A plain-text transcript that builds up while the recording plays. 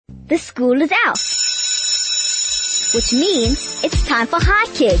the school is out. Which means it's time for Hi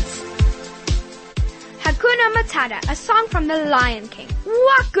Kids. Hakuna Matata, a song from The Lion King.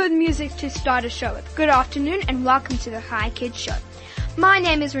 What good music to start a show with. Good afternoon and welcome to the Hi Kids Show. My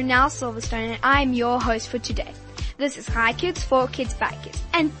name is Renelle Silverstone and I'm your host for today. This is Hi Kids for Kids by Kids.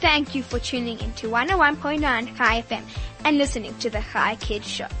 And thank you for tuning in to 101.9 Hi FM and listening to the Hi Kids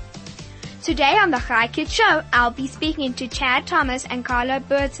Show. Today on the Hi Kids Show, I'll be speaking to Chad Thomas and Carla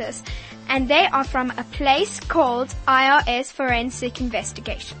Burtis, and they are from a place called IRS Forensic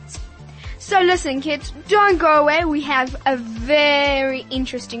Investigations. So listen kids, don't go away, we have a very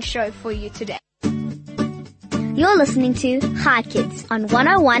interesting show for you today. You're listening to Hi Kids on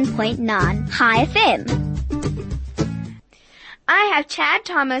 101.9 Hi FM. I have Chad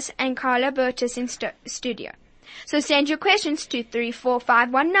Thomas and Carla Burtis in studio. So send your questions to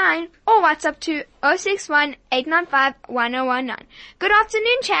 34519 or WhatsApp to 061 895 1019. Good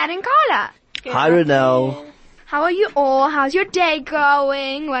afternoon, Chad and Carla. Hi, Renelle. How are you all? How's your day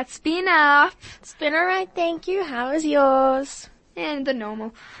going? What's been up? It's been alright, thank you. How is yours? And the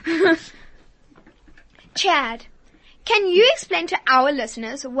normal. Chad, can you explain to our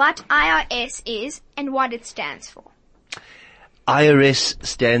listeners what IRS is and what it stands for? IRS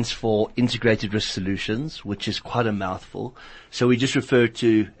stands for Integrated Risk Solutions, which is quite a mouthful. So we just refer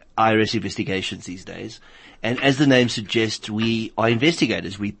to IRS investigations these days. And as the name suggests, we are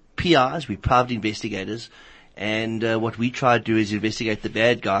investigators. We PRs, we private investigators. And what we try to do is investigate the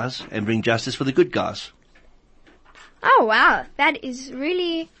bad guys and bring justice for the good guys. Oh, wow. That is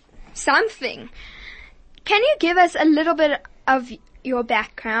really something. Can you give us a little bit of your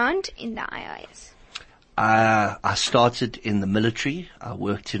background in the IRS? I started in the military. I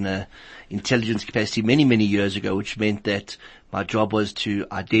worked in a intelligence capacity many, many years ago, which meant that my job was to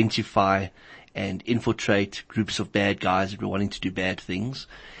identify and infiltrate groups of bad guys that were wanting to do bad things.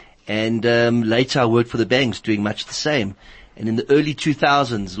 And later I worked for the banks doing much the same. And in the early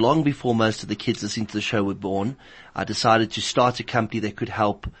 2000s, long before most of the kids listening to the show were born, I decided to start a company that could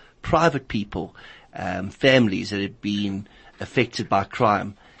help private people, families that had been affected by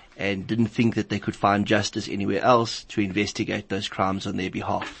crime and didn't think that they could find justice anywhere else to investigate those crimes on their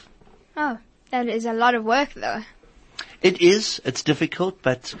behalf. Oh, that is a lot of work though. It is. It's difficult,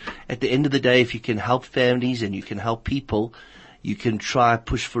 but at the end of the day, if you can help families and you can help people, you can try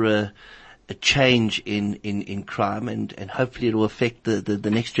push for a change in crime and hopefully it will affect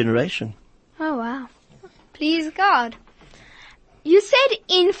the next generation. Oh wow. Please God. You said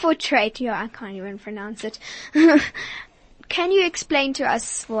infiltrate. I can't even pronounce it. Can you explain to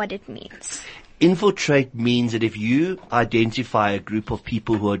us what it means? Infiltrate means that if you identify a group of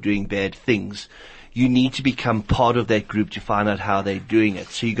people who are doing bad things, you need to become part of that group to find out how they're doing it.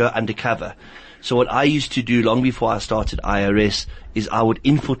 So you go undercover. So what I used to do long before I started IRS is I would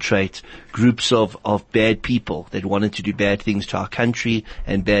infiltrate groups of bad people that wanted to do bad things to our country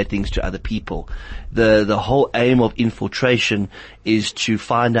and bad things to other people. The whole aim of infiltration is to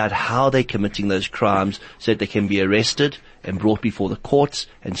find out how they're committing those crimes so that they can be arrested and brought before the courts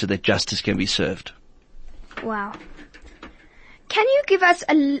and so that justice can be served. Wow. Can you give us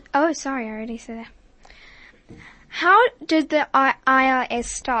oh, sorry, I already said that. How did the IRS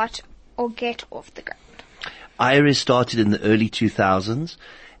start or get off the ground? IRS started in the early 2000s.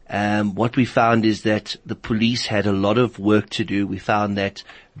 What we found is that the police had a lot of work to do. We found that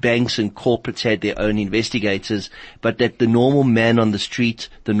banks and corporates had their own investigators, but that the normal man on the street,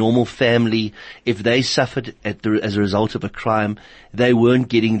 the normal family, if they suffered as a result of a crime, they weren't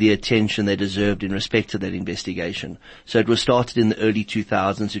getting the attention they deserved in respect to that investigation. So it was started in the early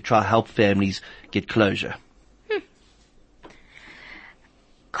 2000s to try to help families get closure.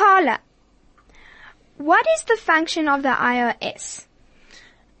 Carla, what is the function of the IRS?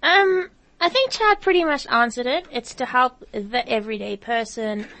 I think Chad pretty much answered it. It's to help the everyday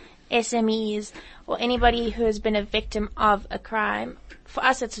person, SMEs, or anybody who has been a victim of a crime. For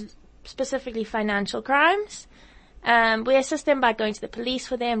us, it's specifically financial crimes. We assist them by going to the police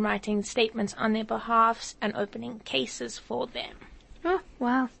for them, writing statements on their behalf, and opening cases for them. Oh,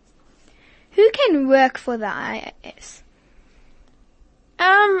 wow. Who can work for the IRS?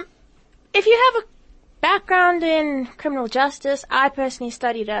 If you have a background in criminal justice, I personally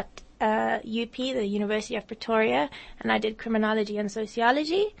studied at UP, the University of Pretoria, and I did criminology and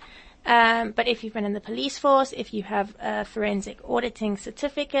sociology. But if you've been in the police force, if you have a forensic auditing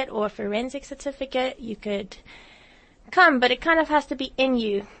certificate or a forensic certificate, you could come, but it kind of has to be in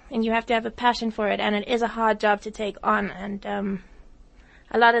you, and you have to have a passion for it, and it is a hard job to take on, and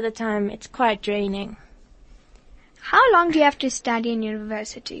a lot of the time it's quite draining. How long do you have to study in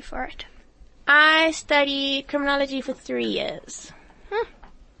university for it? I studied criminology for 3 years.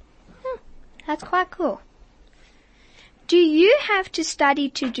 quite cool. Do you have to study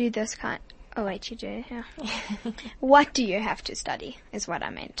to do this kind? Oh wait, you do. Yeah. What do you have to study is what I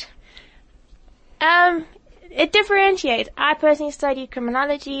meant. It differentiates. I personally studied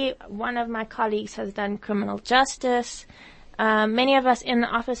criminology. One of my colleagues has done criminal justice. Many of us in the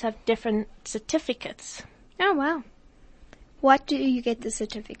office have different certificates. Oh wow. What do you get the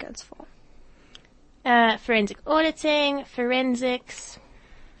certificates for? Forensic auditing, forensics,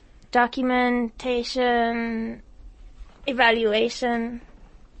 documentation, evaluation.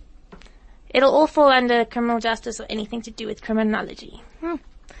 It'll all fall under criminal justice or anything to do with criminology. Hmm.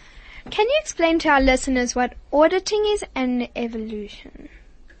 Can you explain to our listeners what auditing is and evaluation?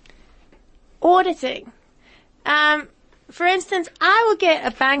 Auditing. For instance, I will get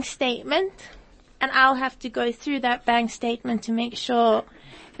a bank statement and I'll have to go through that bank statement to make sure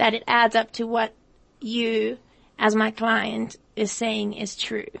that it adds up to what you, as my client, is saying is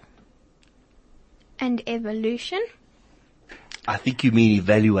true. And evaluation? I think you mean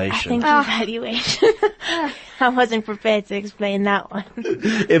evaluation. Evaluation. I wasn't prepared to explain that one.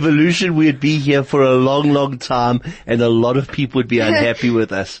 Evolution, we'd be here for a long, long time and a lot of people would be unhappy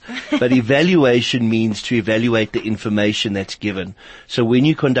with us. But evaluation means to evaluate the information that's given. So when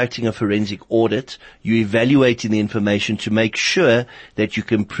you're conducting a forensic audit, you're evaluating the information to make sure that you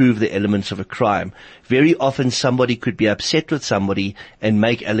can prove the elements of a crime. Very often somebody could be upset with somebody and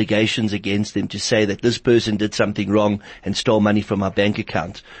make allegations against them to say that this person did something wrong and stole money from our bank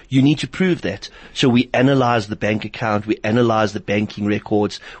account. You need to prove that. So we analyze the bank account, we analyze the banking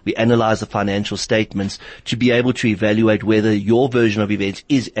records, we analyze the financial statements to be able to evaluate whether your version of events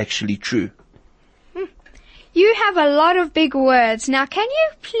is actually true. You have a lot of big words. Now, can you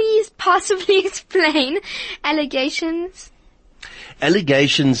please possibly explain allegations?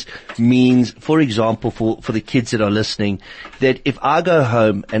 Allegations means, for example, for the kids that are listening, that if I go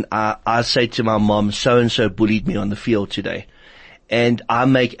home and I say to my mom, so-and-so bullied me on the field today, and I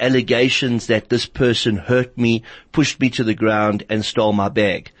make allegations that this person hurt me, pushed me to the ground, and stole my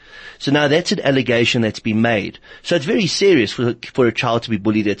bag. So now that's an allegation that's been made. So it's very serious for a child to be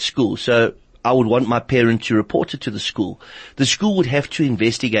bullied at school. So I would want my parent to report it to the school. The school would have to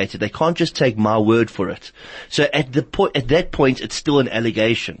investigate it. They can't just take my word for it. So at that point, it's still an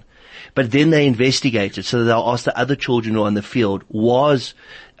allegation. But then they investigate it. So they'll ask the other children who are on the field, was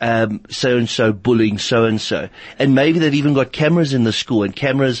so-and-so bullying so-and-so. And maybe they've even got cameras in the school and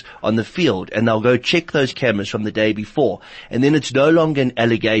cameras on the field, and they'll go check those cameras from the day before. And then it's no longer an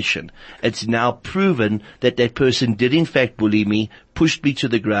allegation. It's now proven that that person did in fact bully me, pushed me to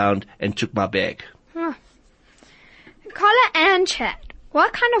the ground, and took my bag. Carla and Chad,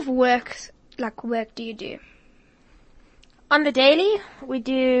 what kind of work do you do? On the daily, we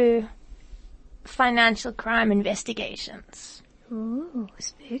do financial crime investigations. Ooh,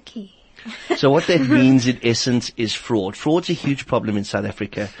 spooky. So what that means in essence is fraud. Fraud's a huge problem in South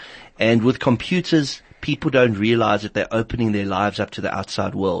Africa. And with computers, people don't realize that they're opening their lives up to the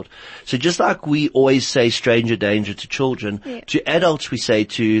outside world. So just like we always say stranger danger to children, to adults we say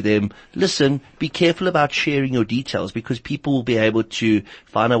to them, listen, be careful about sharing your details because people will be able to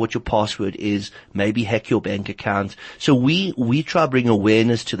find out what your password is, maybe hack your bank account. So we try to bring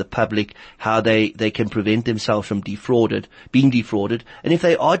awareness to the public how they can prevent themselves from being defrauded. And if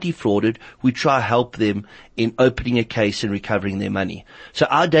they are defrauded, we try to help them in opening a case and recovering their money. So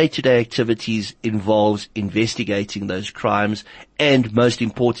our day-to-day activities involves investigating those crimes and, most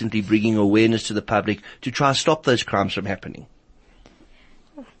importantly, bringing awareness to the public to try to stop those crimes from happening.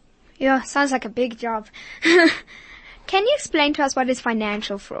 Yeah, sounds like a big job. Can you explain to us what is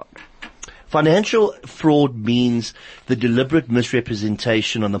financial fraud? Financial fraud means the deliberate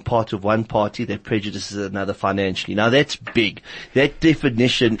misrepresentation on the part of one party that prejudices another financially. Now that's big. That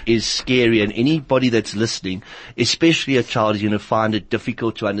definition is scary, and anybody that's listening, especially a child, is going to find it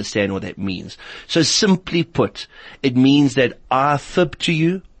difficult to understand what that means. So simply put, it means that I fib to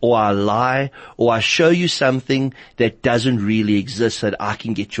you, or I lie, or I show you something that doesn't really exist so that I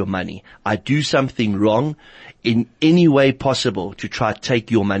can get your money. I do something wrong in any way possible to try to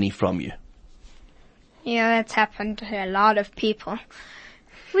take your money from you. Yeah, that's happened to a lot of people,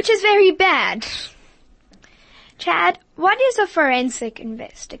 which is very bad. Chad, what is a forensic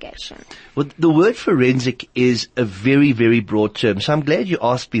investigation? Well, the word forensic is a very, very broad term. So I'm glad you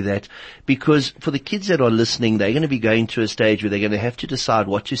asked me that, because for the kids that are listening, they're going to be going to a stage where they're going to have to decide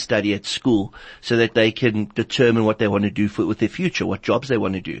what to study at school so that they can determine what they want to do with their future, what jobs they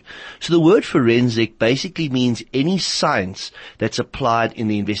want to do. So the word forensic basically means any science that's applied in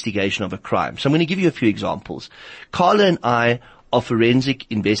the investigation of a crime. So I'm going to give you a few examples. Carla and I are forensic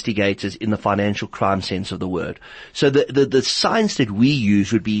investigators in the financial crime sense of the word. So the science that we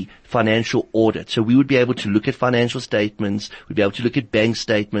use would be financial audit. So we would be able to look at financial statements, we'd be able to look at bank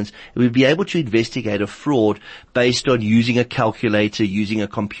statements, and we'd be able to investigate a fraud based on using a calculator, using a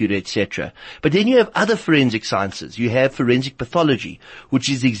computer, etc. But then you have other forensic sciences. You have forensic pathology, which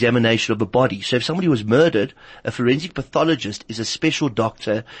is the examination of a body. So if somebody was murdered, a forensic pathologist is a special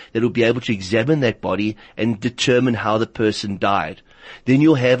doctor that will be able to examine that body and determine how the person died. Then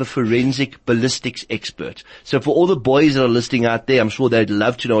you'll have a forensic ballistics expert. So for all the boys that are listening out there, I'm sure they'd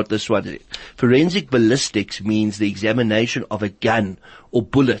love to know what this one is. Forensic ballistics means the examination of a gun or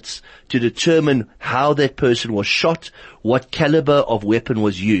bullets to determine how that person was shot, what caliber of weapon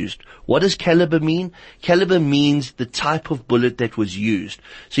was used. What does caliber mean? Caliber means the type of bullet that was used.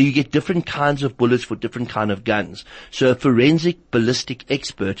 So you get different kinds of bullets for different kind of guns. So a forensic ballistic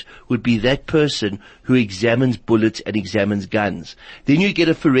expert would be that person who examines bullets and examines guns. Then you get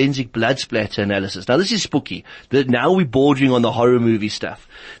a forensic blood splatter analysis. Now this is spooky. Now we're bordering on the horror movie stuff.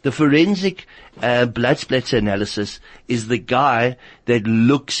 The forensic blood splatter analysis is the guy that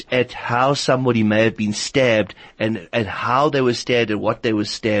looks at how somebody may have been stabbed and how they were stabbed and what they were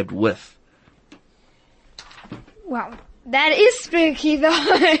stabbed with. Wow, that is spooky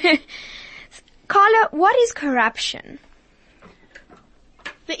though. Carla, what is corruption?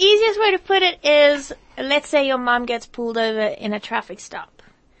 The easiest way to put it is, let's say your mom gets pulled over in a traffic stop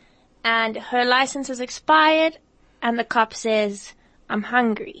and her license is expired and the cop says, I'm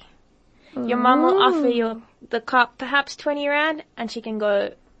hungry. Your mom will offer the cop perhaps 20 rand and she can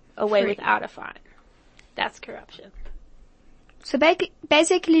go away without a fine. That's corruption. So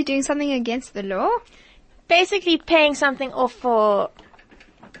basically doing something against the law? Basically paying something off for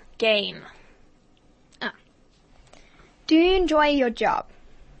gain. Do you enjoy your job?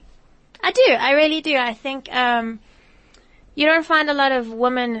 I do. I really do. I think you don't find a lot of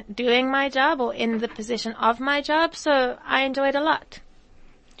women doing my job or in the position of my job, so I enjoy it a lot.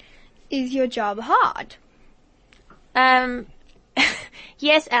 Is your job hard?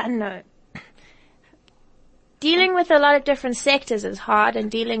 Yes and no. Dealing with a lot of different sectors is hard,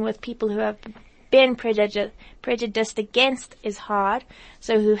 and dealing with people who have been prejudiced against is hard,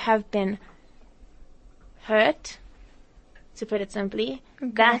 so who have been hurt, to put it simply.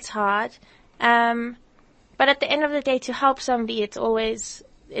 Okay. That's hard. But at the end of the day, to help somebody, that's always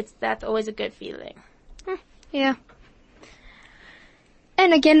a good feeling. Yeah.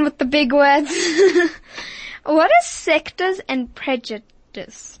 And again with the big words. What does sectors and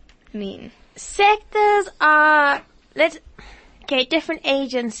prejudice mean? Sectors are, different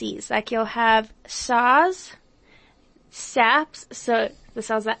agencies. Like you'll have SARS, SAPS, so the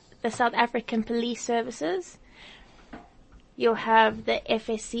South African Police Services. You'll have the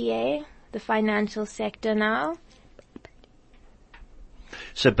FSCA, the financial sector now.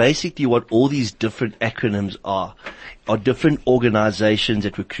 So basically what all these different acronyms are different organizations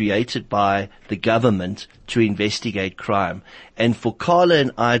that were created by the government to investigate crime. And for Carla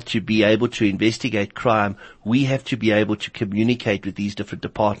and I to be able to investigate crime, we have to be able to communicate with these different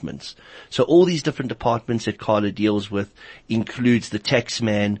departments. So all these different departments that Carla deals with includes the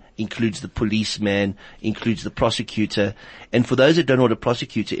taxman, includes the policeman, includes the prosecutor. And for those that don't know what a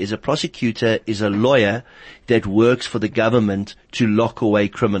prosecutor is a lawyer that works for the government to lock away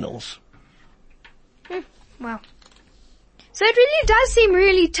criminals. Wow. So it really does seem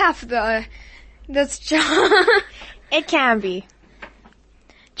really tough though, this job. It can be.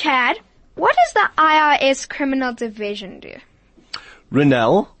 Chad, what does the IRS Criminal Division do?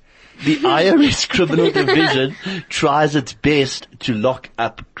 Renelle, the IRS Criminal Division tries its best to lock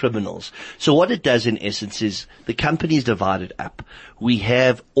up criminals. So what it does in essence is the company is divided up. We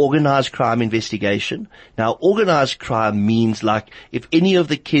have organized crime investigation. Now, organized crime means like if any of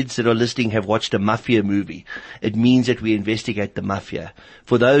the kids that are listening have watched a mafia movie, it means that we investigate the mafia.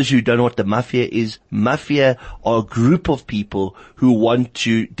 For those who don't know what the mafia are a group of people who want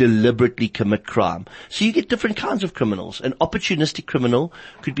to deliberately commit crime. So you get different kinds of criminals. An opportunistic criminal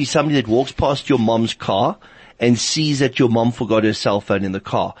could be somebody that walks past your mom's car and sees that your mom forgot her cell phone in the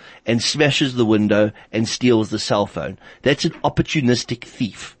car and smashes the window and steals the cell phone. That's an opportunistic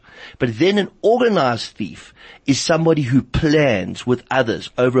thief. But then an organized thief is somebody who plans with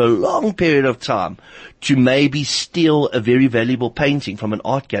others over a long period of time to maybe steal a very valuable painting from an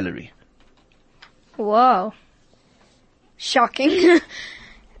art gallery. Whoa. Shocking.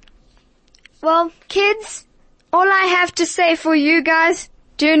 Well, kids, all I have to say for you guys,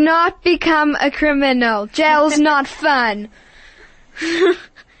 do not become a criminal. Jail's not fun.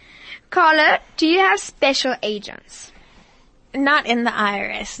 Carla, do you have special agents? Not in the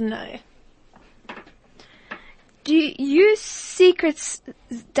IRS, no. Do you use Secret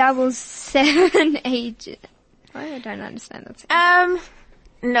 007 agent? I don't understand that.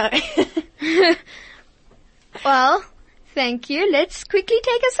 No. Well, thank you. Let's quickly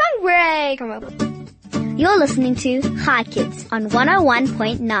take a song break. You're listening to Hi Kids on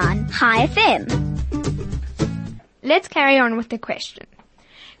 101.9 Hi FM. Let's carry on with the question.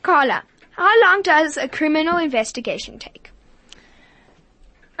 Carla, how long does a criminal investigation take?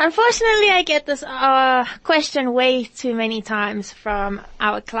 Unfortunately, I get this question way too many times from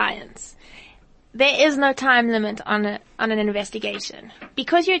our clients. There is no time limit on an investigation.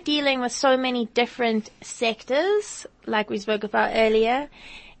 Because you're dealing with so many different sectors, like we spoke about earlier,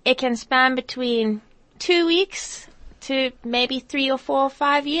 it can span between 2 weeks to maybe 3 or 4 or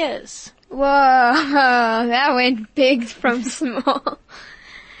 5 years. Whoa, that went big from small.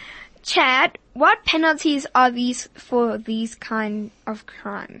 Chad, what penalties are these for these kind of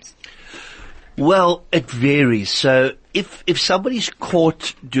crimes? Well, it varies. So if somebody's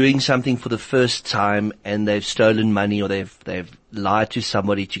caught doing something for the first time and they've stolen money or they've lied to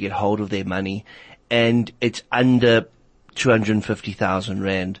somebody to get hold of their money and it's under 250,000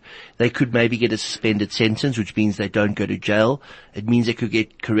 rand, they could maybe get a suspended sentence, which means they don't go to jail. It means they could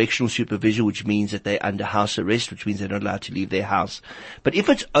get correctional supervision, which means that they're under house arrest, which means they're not allowed to leave their house. But if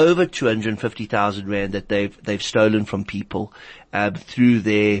it's over 250,000 rand that they've stolen from people, through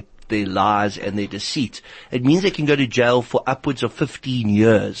their lies and their deceit, it means they can go to jail for upwards of 15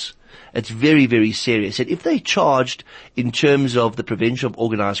 years. It's very, very serious. And if they're charged in terms of the Prevention of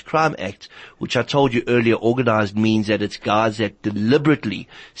Organised Crime Act, which I told you earlier, organised means that it's guys that deliberately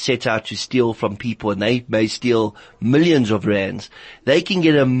set out to steal from people, and they may steal millions of rands, they can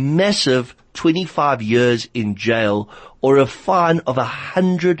get a massive 25 years in jail or a fine of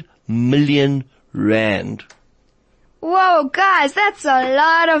 100 million rand. Whoa, guys, that's a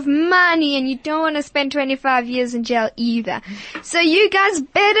lot of money, and you don't want to spend 25 years in jail either. So you guys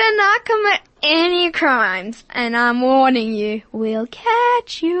better not commit any crimes, and I'm warning you, we'll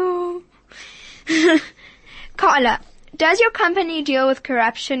catch you. Carla, does your company deal with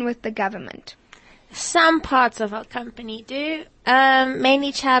corruption with the government? Some parts of our company do.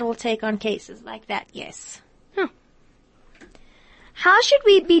 Mainly Chad will take on cases like that, yes. How should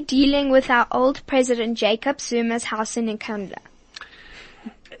we be dealing with our old President Jacob Zuma's house in Nkandla?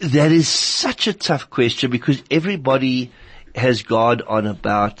 That is such a tough question because everybody has gone on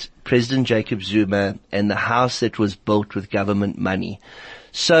about President Jacob Zuma and the house that was built with government money.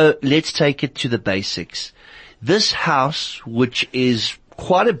 So let's take it to the basics. This house, which is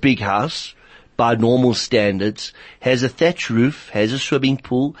quite a big house by normal standards, has a thatch roof, has a swimming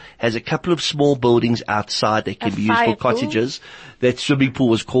pool, has a couple of small buildings outside that can be used for cottages. That swimming pool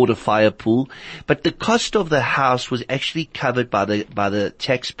was called a fire pool. But the cost of the house was actually covered by the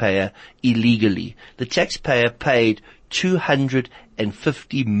taxpayer illegally. The taxpayer paid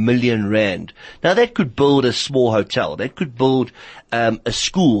 250 million rand. Now that could build a small hotel. That could build a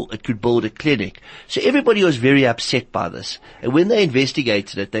school. It could build a clinic. So everybody was very upset by this. And when they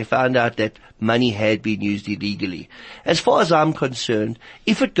investigated it, they found out that money had been used illegally. As far as I'm concerned,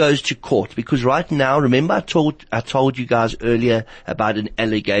 if it goes to court, because right now, remember I told you guys earlier about an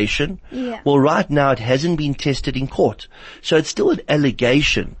allegation? Yeah. Well, right now it hasn't been tested in court. So it's still an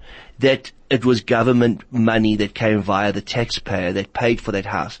allegation that it was government money that came via the taxpayer that paid for that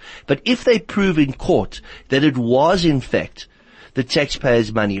house. But if they prove in court that it was in fact the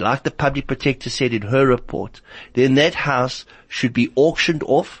taxpayer's money, like the public protector said in her report, then that house should be auctioned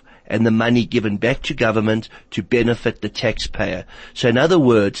off and the money given back to government to benefit the taxpayer. So in other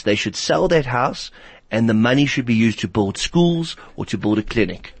words, they should sell that house and the money should be used to build schools or to build a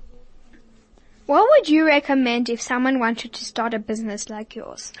clinic. What would you recommend if someone wanted to start a business like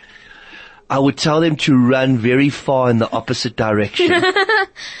yours? I would tell them to run very far in the opposite direction.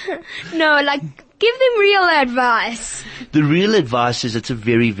 No, like, give them real advice. The real advice is it's a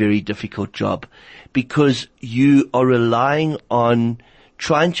very, very difficult job because you are relying on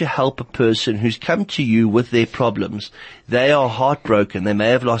trying to help a person who's come to you with their problems. They are heartbroken. They may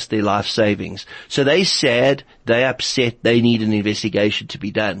have lost their life savings. So they're sad, they're upset, they need an investigation to be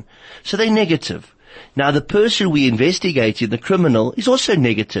done. So they're negative. Now the person we investigate, the criminal, is also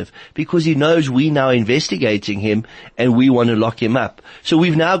negative because he knows we're now investigating him and we want to lock him up. So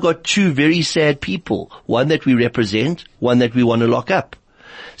we've now got two very sad people, one that we represent, one that we want to lock up.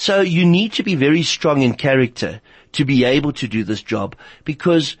 So you need to be very strong in character to be able to do this job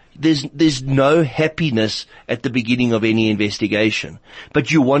because there's no happiness at the beginning of any investigation.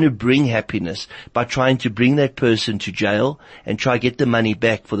 But you want to bring happiness by trying to bring that person to jail and try to get the money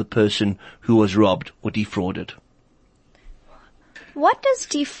back for the person who was robbed or defrauded. What does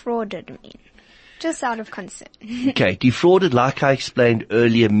defrauded mean? Just out of concern. Okay, defrauded, like I explained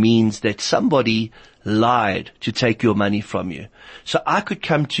earlier, means that somebody lied to take your money from you. So I could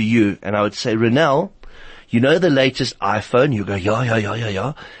come to you and I would say, Renelle, you know the latest iPhone? You go,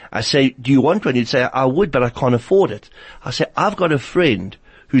 yeah. I say, do you want one? You'd say, I would, but I can't afford it. I say, I've got a friend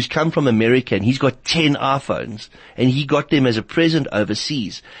who's come from America and he's got 10 iPhones and he got them as a present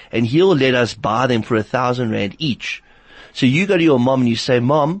overseas and he'll let us buy them for 1,000 Rand each. So you go to your mom and you say,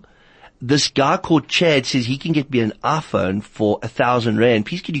 Mom, this guy called Chad says he can get me an iPhone for 1,000 Rand.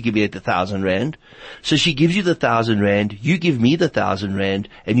 Please can you give me 1,000 Rand? So she gives you the 1,000 Rand, you give me the 1,000 Rand,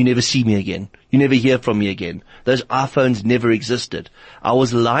 and you never see me again. You never hear from me again. Those iPhones never existed. I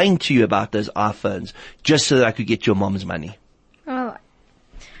was lying to you about those iPhones just so that I could get your mom's money.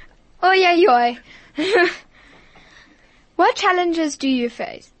 Oh yeah. What challenges do you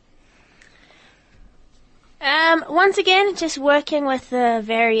face? Once again, just working with the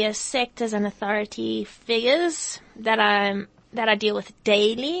various sectors and authority figures that I deal with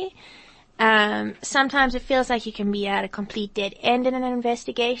daily. Sometimes it feels like you can be at a complete dead end in an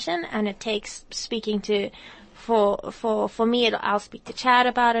investigation, and it takes speaking to, for me, I'll speak to Chad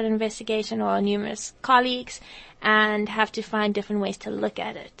about an investigation or numerous colleagues, and have to find different ways to look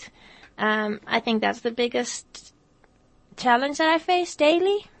at it. I think that's the biggest challenge that I face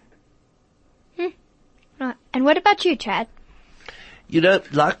daily. Right. And what about you, Chad? You know,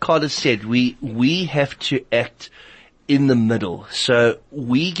 like Carla said, we have to act in the middle. So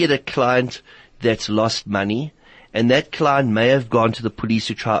we get a client that's lost money, and that client may have gone to the police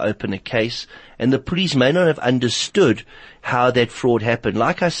to try to open a case, and the police may not have understood how that fraud happened.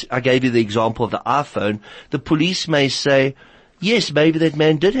 Like I gave you the example of the iPhone, the police may say, yes, maybe that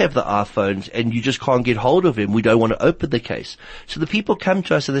man did have the iPhones and you just can't get hold of him. We don't want to open the case. So the people come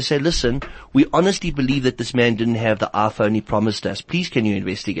to us and they say, listen, we honestly believe that this man didn't have the iPhone he promised us. Please can you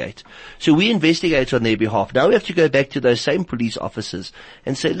investigate? So we investigate on their behalf. Now we have to go back to those same police officers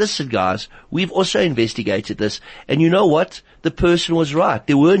and say, listen guys, we've also investigated this, and you know what? The person was right.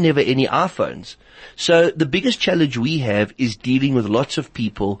 There were never any iPhones. So the biggest challenge we have is dealing with lots of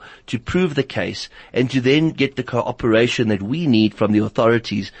people to prove the case and to then get the cooperation that we need from the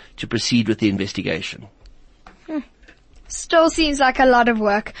authorities to proceed with the investigation. Still seems like a lot of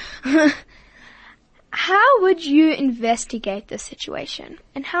work. How would you investigate this situation?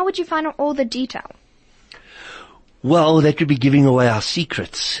 And how would you find out all the detail? Well, that could be giving away our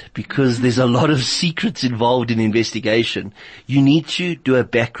secrets, because there's a lot of secrets involved in investigation. You need to do a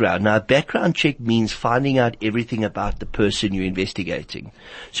background. Now, a background check means finding out everything about the person you're investigating.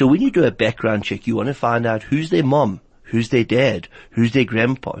 So when you do a background check, you want to find out who's their mom, who's their dad, who's their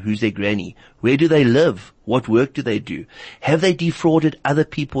grandpa, who's their granny, where do they live, what work do they do, have they defrauded other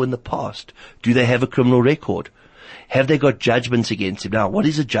people in the past, do they have a criminal record? Have they got judgments against him? Now, what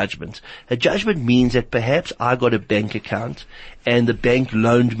is a judgment? A judgment means that perhaps I got a bank account and the bank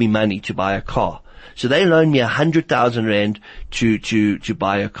loaned me money to buy a car. So they loaned me 100,000 Rand to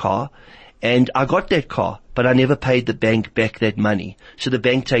buy a car, and I got that car, but I never paid the bank back that money. So the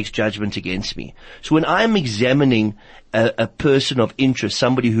bank takes judgment against me. So when I'm examining a person of interest,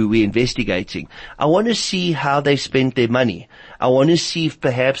 somebody who we're investigating, I want to see how they spent their money. I want to see if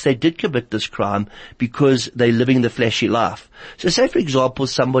perhaps they did commit this crime because they're living the flashy life. So say, for example,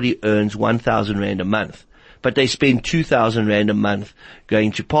 somebody earns 1,000 Rand a month, but they spend 2,000 Rand a month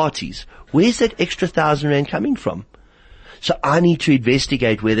going to parties. Where's that extra 1,000 Rand coming from? So I need to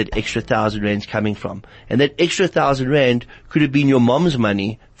investigate where that extra 1,000 Rand is coming from. And that extra 1,000 Rand could have been your mom's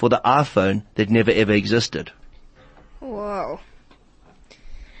money for the iPhone that never ever existed. Whoa.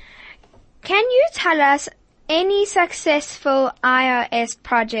 Can you tell us any successful IRS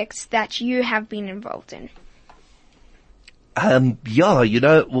projects that you have been involved in? Yeah, you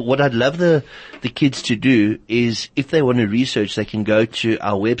know, what I'd love the kids to do is, if they want to research, they can go to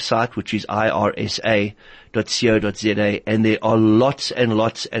our website, which is irsa.co.za, and there are lots and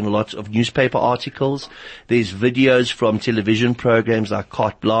lots and lots of newspaper articles. There's videos from television programs like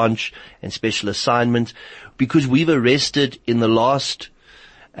Carte Blanche and Special Assignment, because we've arrested in the last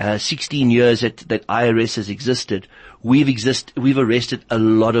 16 years that IRS has existed. We've arrested a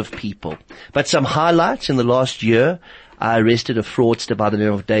lot of people. But some highlights in the last year: I arrested a fraudster by the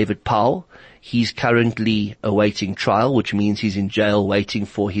name of David Powell. He's currently awaiting trial, which means he's in jail waiting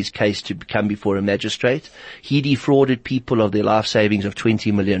for his case to come before a magistrate. He defrauded people of their life savings of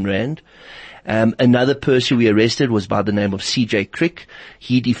 20 million Rand. Another person we arrested was by the name of CJ Crick.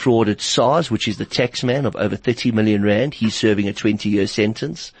 He defrauded SARS, which is the tax man, of over 30 million rand. He's serving a 20-year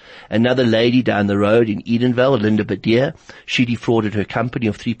sentence. Another lady down the road in Edenvale, Linda Badia, she defrauded her company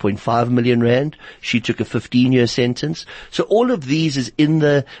of 3.5 million rand. She took a 15-year sentence. So all of these it's in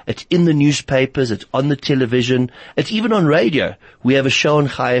the newspapers, it's on the television, it's even on radio. We have a show on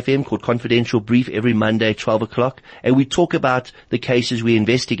Chai FM called Confidential Brief every Monday, 12 o'clock, and we talk about the cases we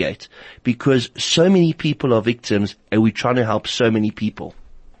investigate, because so many people are victims and we're trying to help so many people.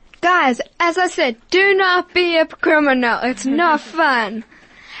 Guys, as I said, do not be a criminal. It's not fun.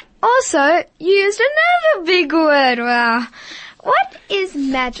 Also, you used another big word. Wow. What is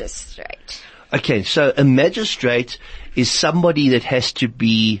magistrate? Okay, so a magistrate is somebody that has to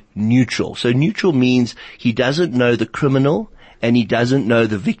be neutral. So neutral means he doesn't know the criminal and he doesn't know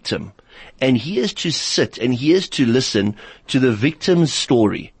the victim. And he has to sit and he has to listen to the victim's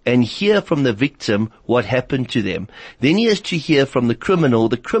story and hear from the victim what happened to them. Then he has to hear from the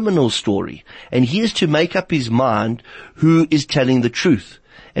criminal's story. And he has to make up his mind who is telling the truth.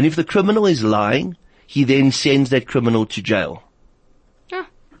 And if the criminal is lying, he then sends that criminal to jail. Oh,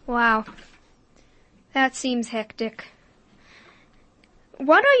 wow. That seems hectic.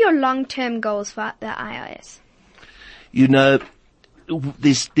 What are your long-term goals for the IRS? You know,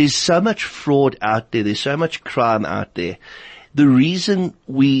 there's so much fraud out there. There's so much crime out there. The reason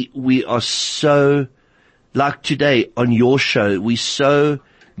we are so, like today on your show, we're so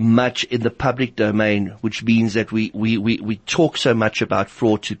much in the public domain, which means that we talk so much about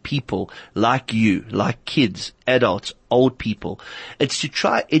fraud to people like you, like kids, adults, old people. It's to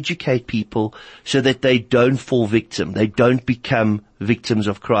try educate people so that they don't fall victim. They don't become victims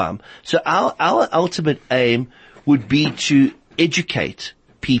of crime. So our ultimate aim would be to educate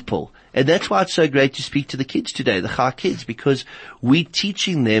people. And that's why it's so great to speak to the kids today, the Chai kids, because we're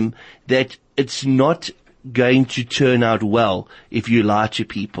teaching them that it's not going to turn out well if you lie to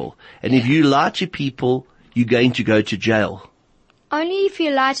people. And if you lie to people, you're going to go to jail. Only if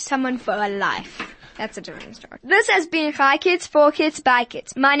you lie to someone for a life. That's a different story. This has been Chai Kids, for Kids, by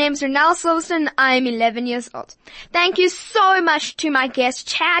Kids. My name is Renelle Silverstone. I am 11 years old. Thank you so much to my guests,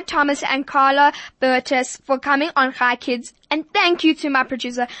 Chad Thomas and Carla Burtis, for coming on Chai Kids. And thank you to my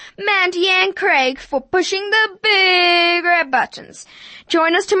producer, Mandy and Craig, for pushing the big red buttons.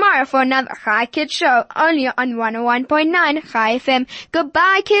 Join us tomorrow for another Chai Kids show, only on 101.9 Chai FM.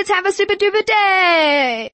 Goodbye, kids. Have a super duper day.